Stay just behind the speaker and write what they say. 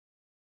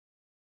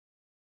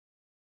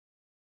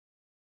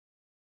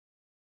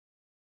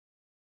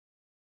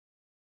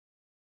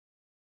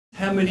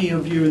How many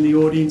of you in the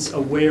audience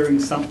are wearing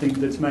something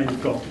that's made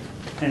of gold?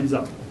 Hands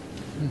up.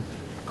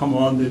 Come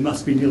on, there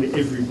must be nearly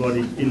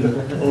everybody in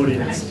the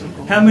audience.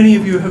 How many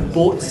of you have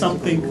bought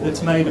something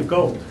that's made of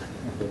gold?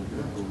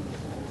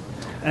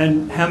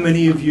 And how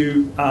many of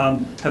you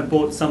have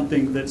bought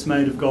something that's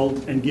made of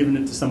gold and given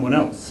it to someone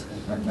else?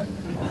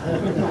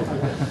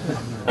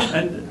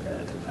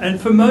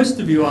 And for most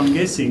of you, I'm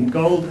guessing,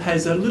 gold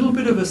has a little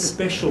bit of a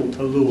special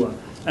allure,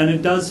 and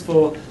it does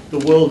for the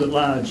world at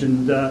large,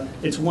 and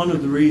it's one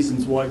of the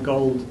reasons why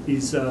gold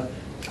is,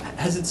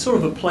 has its sort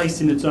of a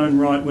place in its own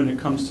right when it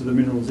comes to the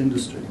minerals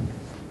industry.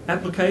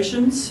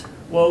 Applications,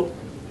 well,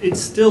 it's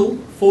still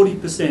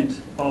 40%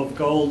 of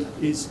gold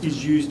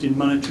is used in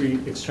monetary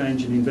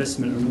exchange and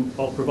investment, and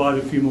I'll provide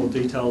a few more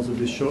details of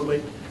this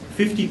shortly.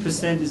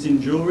 50% is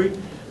in jewellery,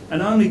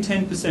 and only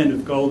 10%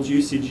 of gold's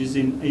usage is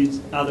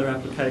in other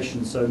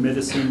applications, so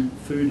medicine,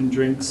 food and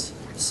drinks,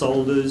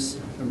 solders,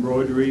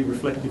 embroidery,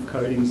 reflective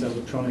coatings,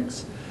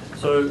 electronics.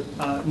 So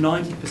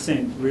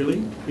 90%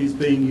 really is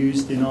being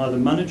used in either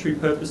monetary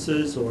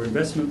purposes or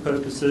investment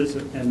purposes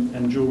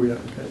and jewellery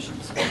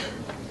applications.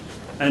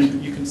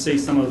 And you can see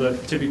some of the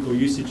typical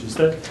usages.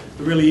 The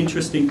really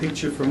interesting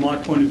picture from my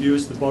point of view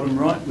is the bottom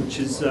right, which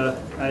is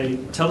a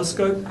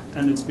telescope,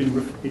 and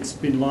it's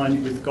been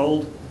lined with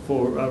gold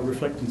for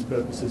reflectance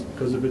purposes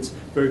because of its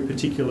very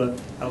particular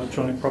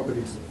electronic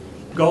properties.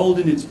 Gold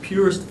in its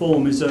purest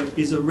form is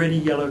a reddy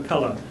yellow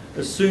colour.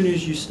 As soon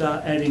as you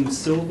start adding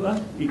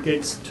silver,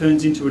 it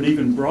turns into an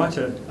even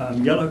brighter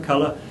yellow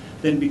colour,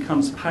 then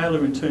becomes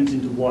paler and turns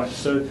into white.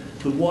 So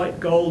the white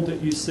gold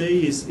that you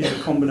see is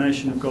a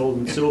combination of gold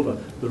and silver.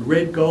 The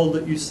red gold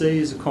that you see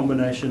is a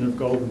combination of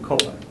gold and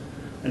copper.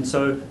 And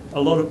so a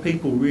lot of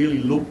people really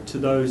look to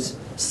those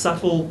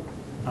subtle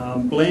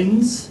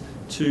blends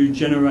to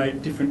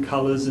generate different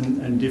colours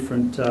and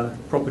different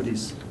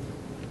properties.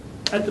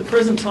 At the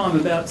present time,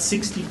 about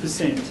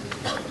 60%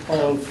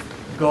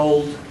 of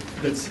gold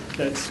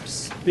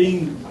that's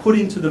being put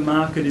into the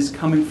market is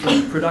coming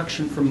from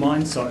production from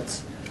mine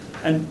sites,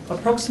 and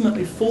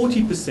approximately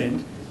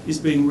 40% is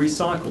being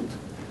recycled.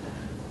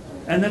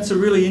 And that's a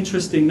really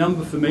interesting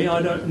number for me.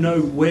 I don't know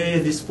where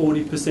this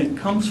 40%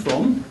 comes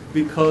from,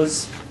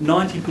 because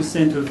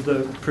 90% of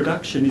the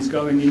production is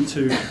going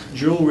into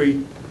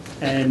jewellery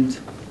and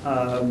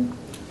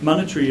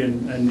monetary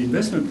and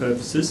investment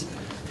purposes.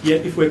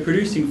 Yet if we're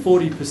producing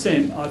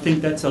 40%, I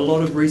think that's a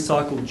lot of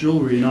recycled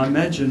jewellery, and I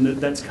imagine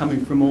that that's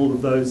coming from all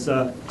of those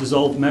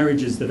dissolved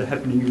marriages that are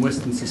happening in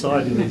Western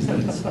society these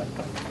days.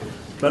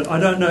 But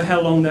I don't know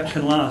how long that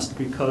can last,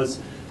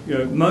 because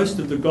most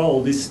of the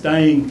gold is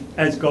staying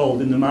as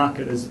gold in the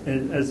market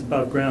as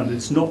above ground.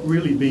 It's not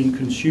really being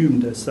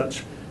consumed as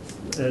such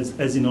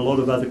as in a lot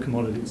of other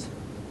commodities.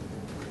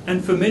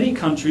 And for many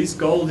countries,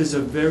 gold is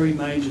a very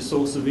major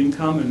source of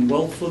income and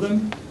wealth for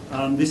them.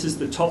 This is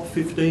the top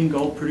 15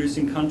 gold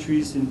producing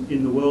countries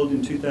in the world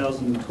in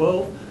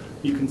 2012.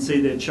 You can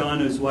see that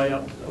China is way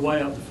up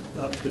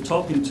the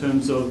top in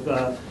terms of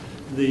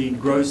the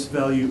gross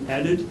value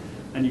added,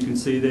 and you can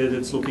see there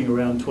that's looking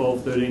around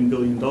 $12–13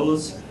 billion.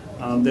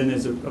 Then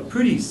there's a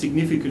pretty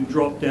significant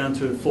drop down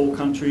to 4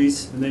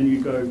 countries, and then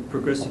you go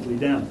progressively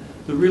down.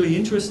 The really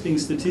interesting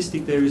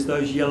statistic there is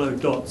those yellow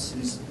dots,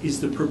 is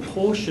the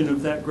proportion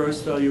of that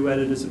gross value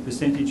added as a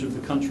percentage of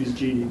the country's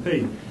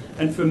GDP.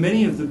 And for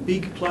many of the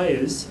big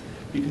players,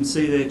 you can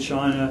see there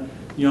China,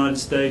 United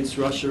States,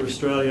 Russia,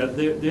 Australia,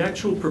 the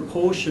actual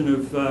proportion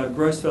of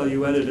gross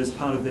value added as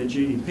part of their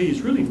GDP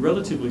is really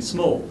relatively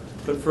small.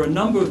 But for a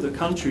number of the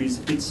countries,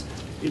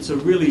 it's a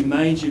really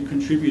major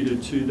contributor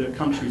to the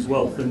country's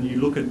wealth. And you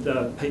look at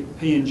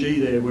PNG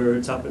there, where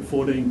it's up at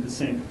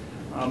 14%.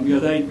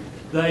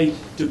 They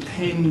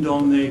depend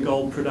on their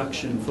gold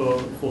production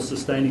for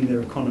sustaining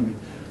their economy.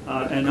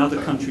 And other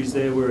countries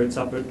there where it's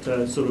up at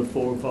sort of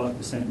 4 or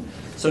 5%.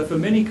 So for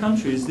many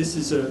countries, this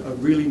is a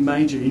really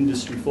major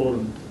industry for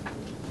them.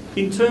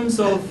 In terms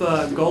of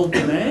gold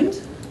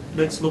demand,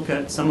 let's look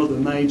at some of the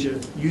major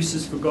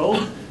uses for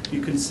gold.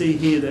 You can see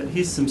here that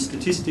here's some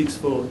statistics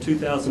for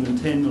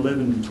 2010,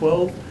 11 and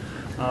 12.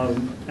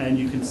 And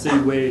you can see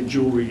where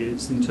jewellery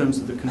is in terms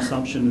of the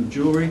consumption of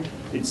jewellery.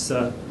 It's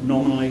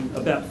nominally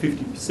about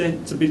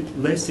 50%. It's a bit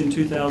less in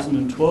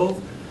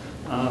 2012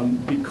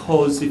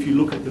 because if you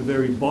look at the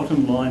very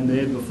bottom line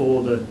there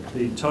before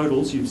the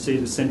totals, you see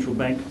the central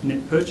bank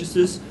net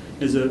purchases.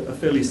 There's a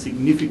fairly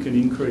significant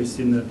increase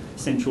in the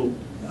central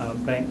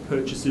bank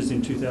purchases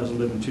in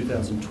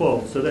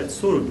 2011-2012. So that's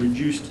sort of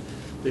reduced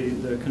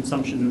the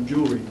consumption of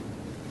jewellery,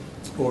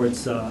 or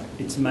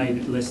it's made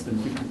it less than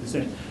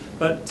 50%.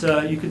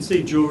 But you can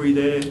see jewellery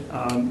there.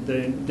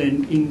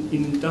 Then in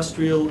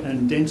industrial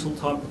and dental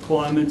type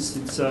requirements,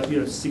 it's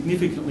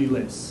significantly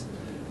less.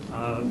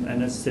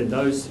 And as I said,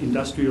 those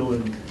industrial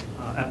and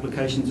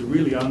applications are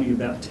really only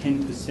about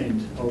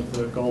 10% of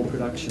the gold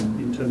production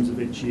in terms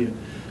of each year.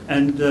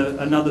 And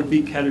another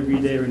big category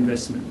there,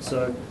 investment.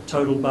 So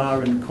total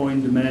bar and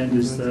coin demand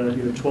is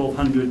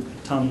 1,200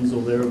 tonnes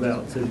or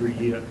thereabouts every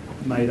year,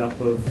 made up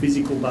of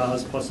physical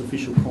bars plus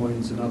official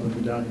coins and other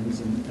medallions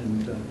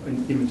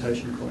and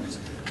imitation coins.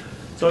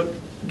 So it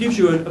gives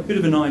you a bit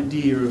of an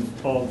idea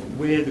of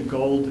where the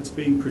gold that's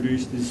being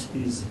produced is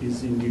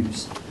in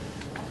use.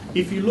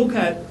 If you look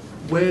at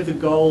where the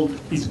gold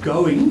is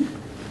going,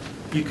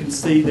 you can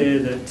see there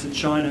that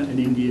China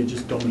and India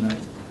just dominate.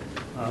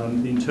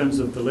 In terms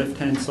of the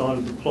left-hand side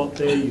of the plot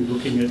there, you're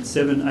looking at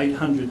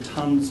 800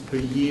 tonnes per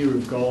year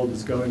of gold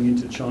is going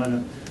into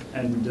China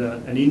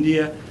and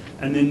India,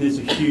 and then there's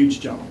a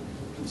huge jump.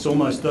 It's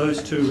almost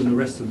those two and the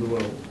rest of the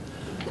world.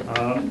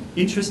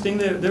 Interesting,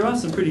 there are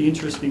some pretty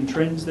interesting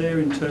trends there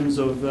in terms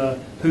of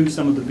who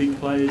some of the big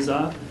players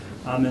are,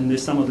 and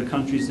there's some of the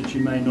countries that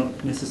you may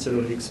not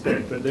necessarily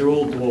expect, but they're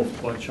all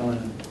dwarfed by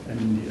China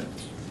and India.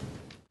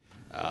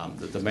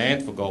 The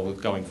demand for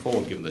gold going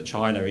forward, given that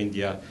China,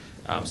 India,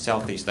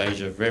 Southeast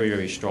Asia, very,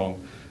 very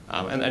strong,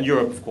 and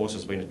Europe, of course,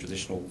 has been a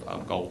traditional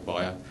gold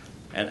buyer.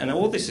 And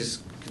all this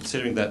is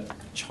considering that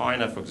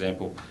China, for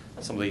example,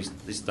 some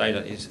of this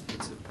data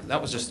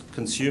that was just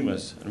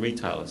consumers and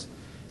retailers.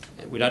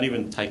 We don't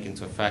even take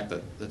into effect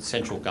that the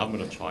central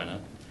government of China,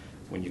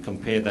 when you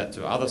compare that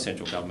to other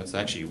central governments,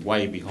 they're actually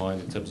way behind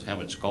in terms of how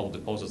much gold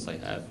deposits they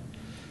have.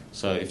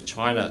 So if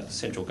China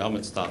central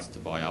government starts to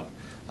buy up,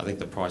 I think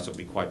the price will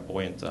be quite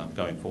buoyant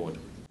going forward.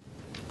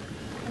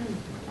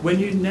 When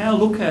you now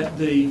look at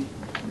the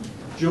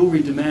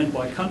jewellery demand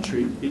by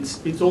country,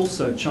 it's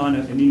also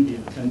China and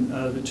India, and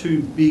the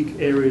two big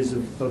areas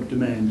of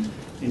demand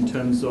in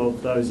terms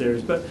of those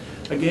areas. But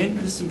again,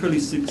 there's some pretty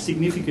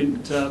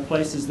significant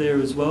places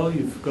there as well.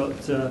 You've got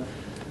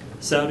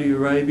Saudi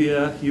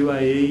Arabia,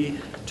 UAE,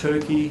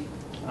 Turkey,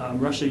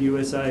 Russia,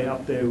 USA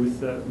up there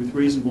with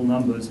reasonable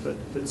numbers, but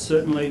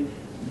certainly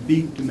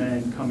big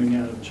demand coming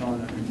out of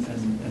China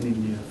and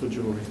India for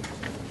jewellery.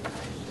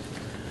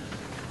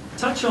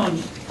 Touch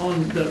on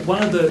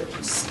one of the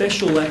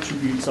special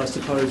attributes, I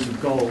suppose,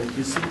 of gold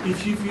is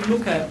if you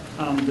look at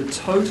the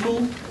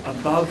total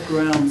above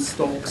ground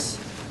stocks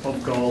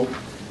of gold,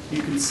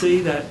 you can see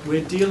that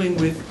we're dealing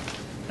with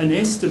an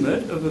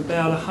estimate of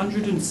about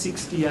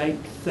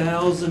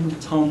 168,000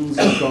 tonnes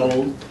of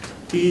gold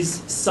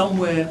is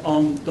somewhere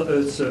on the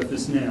Earth's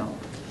surface now.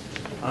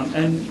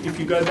 And if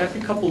you go back a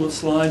couple of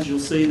slides, you'll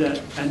see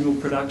that annual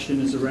production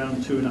is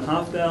around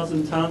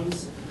 2,500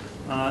 tonnes.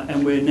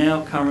 And we're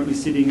now currently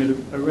sitting at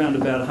around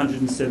about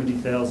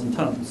 170,000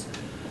 tonnes.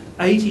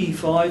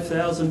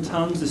 85,000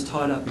 tonnes is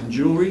tied up in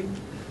jewellery.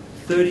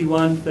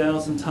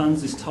 31,000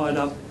 tonnes is tied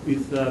up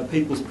with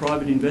people's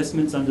private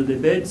investments under their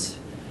beds.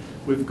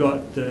 We've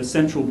got the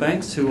central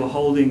banks who are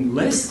holding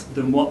less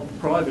than what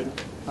private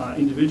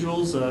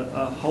individuals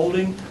are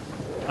holding.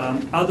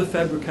 Other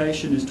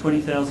fabrication is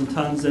 20,000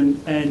 tonnes, and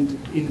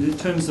in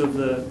terms of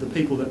the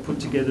people that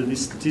put together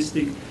this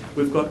statistic,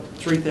 we've got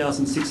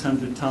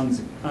 3,600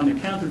 tonnes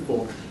unaccounted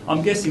for.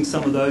 I'm guessing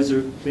some of those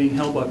are being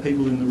held by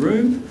people in the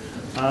room.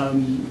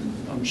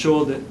 I'm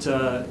sure that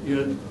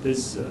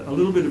there's a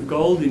little bit of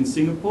gold in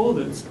Singapore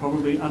that's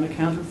probably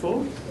unaccounted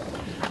for.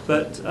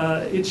 But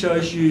it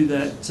shows you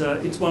that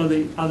it's one of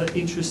the other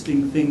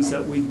interesting things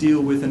that we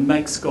deal with and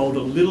makes gold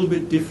a little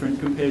bit different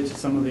compared to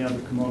some of the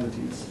other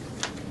commodities.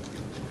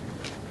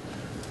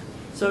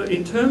 So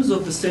in terms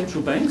of the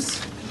central banks,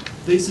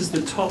 this is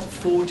the top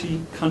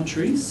 40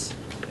 countries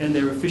and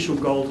their official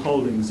gold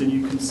holdings, and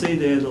you can see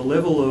there the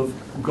level of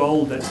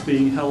gold that's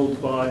being held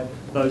by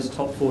those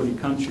top 40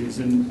 countries,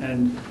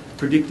 and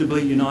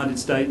predictably United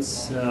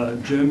States,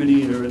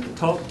 Germany are at the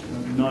top,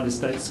 United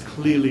States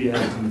clearly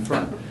out in the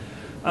front.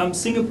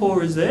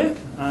 Singapore is there,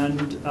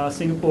 and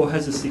Singapore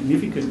has a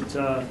significant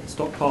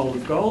stockpile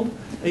of gold.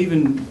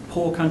 Even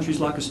poor countries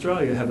like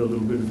Australia have a little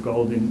bit of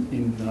gold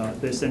in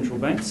their central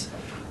banks.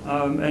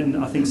 And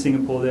I think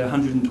Singapore, there are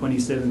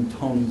 127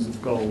 tonnes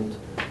of gold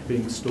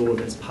being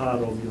stored as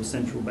part of your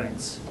central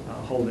bank's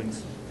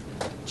holdings.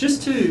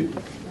 Just to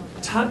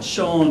touch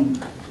on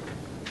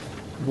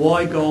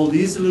why gold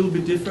is a little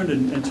bit different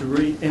and to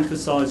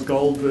re-emphasise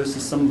gold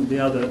versus some of the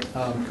other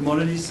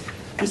commodities,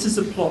 this is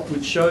a plot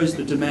which shows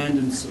the demand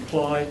and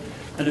supply,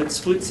 and it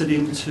splits it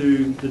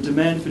into the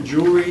demand for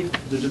jewellery,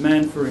 the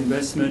demand for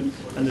investment,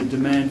 and the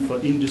demand for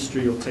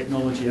industry or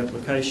technology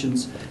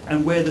applications,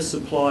 and where the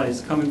supply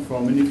is coming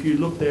from. And if you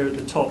look there at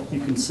the top, you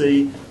can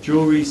see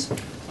jewellery's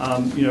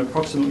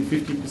approximately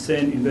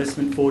 50%,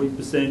 investment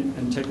 40%,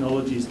 and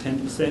technology is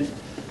 10%.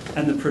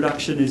 And the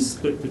production is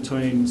split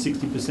between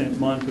 60%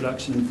 mine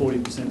production and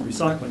 40%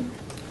 recycling.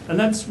 And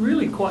that's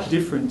really quite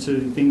different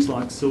to things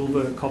like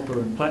silver, copper,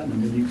 and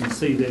platinum. And you can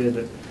see there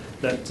that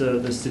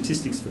the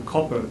statistics for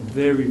copper are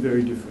very,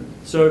 very different.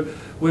 So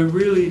we've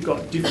really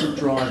got different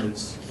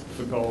drivers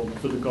for gold,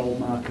 for the gold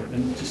market,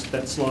 and just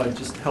that slide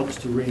just helps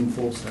to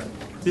reinforce that.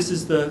 This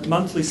is the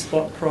monthly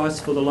spot price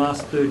for the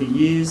last 30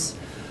 years,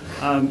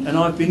 and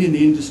I've been in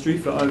the industry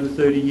for over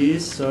 30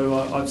 years, so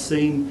I've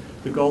seen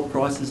the gold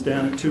prices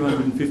down at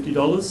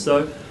 $250.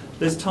 So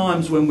there's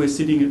times when we're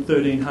sitting at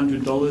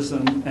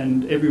 $1,300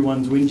 and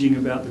everyone's whinging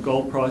about the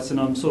gold price, and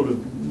I'm sort of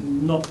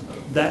not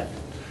that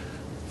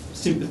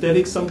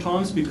sympathetic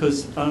sometimes,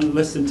 because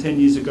less than 10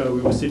 years ago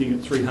we were sitting at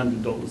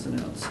 $300 an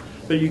ounce.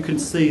 But you can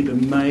see the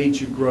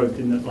major growth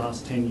in that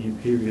last 10-year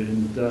period,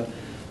 and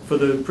for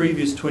the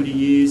previous 20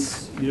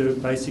 years,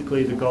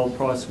 basically the gold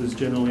price was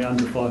generally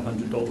under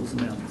 $500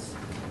 an ounce.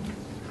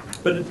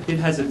 But it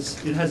has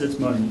its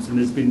moments, and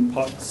there's been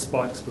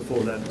spikes before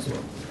that as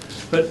well.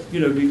 But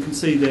we can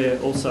see there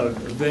also a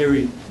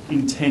very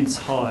intense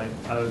high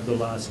over the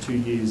last 2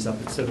 years, up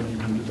at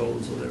 $1,700 or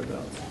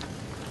thereabouts.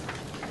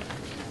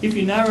 If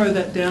you narrow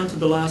that down to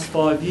the last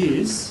 5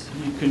 years,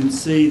 you can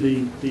see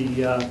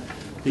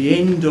the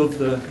end of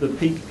the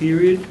peak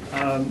period,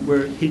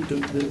 where it hit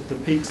the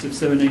peaks of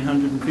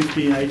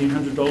 $1,750,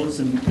 $1,800,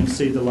 and you can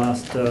see the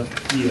last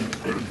year.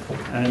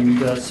 And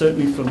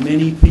certainly for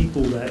many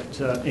people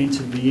that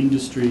entered the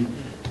industry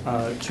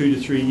 2 to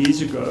 3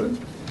 years ago,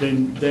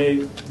 then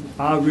they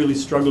are really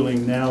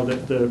struggling now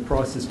that the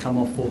price has come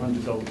off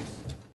 $400.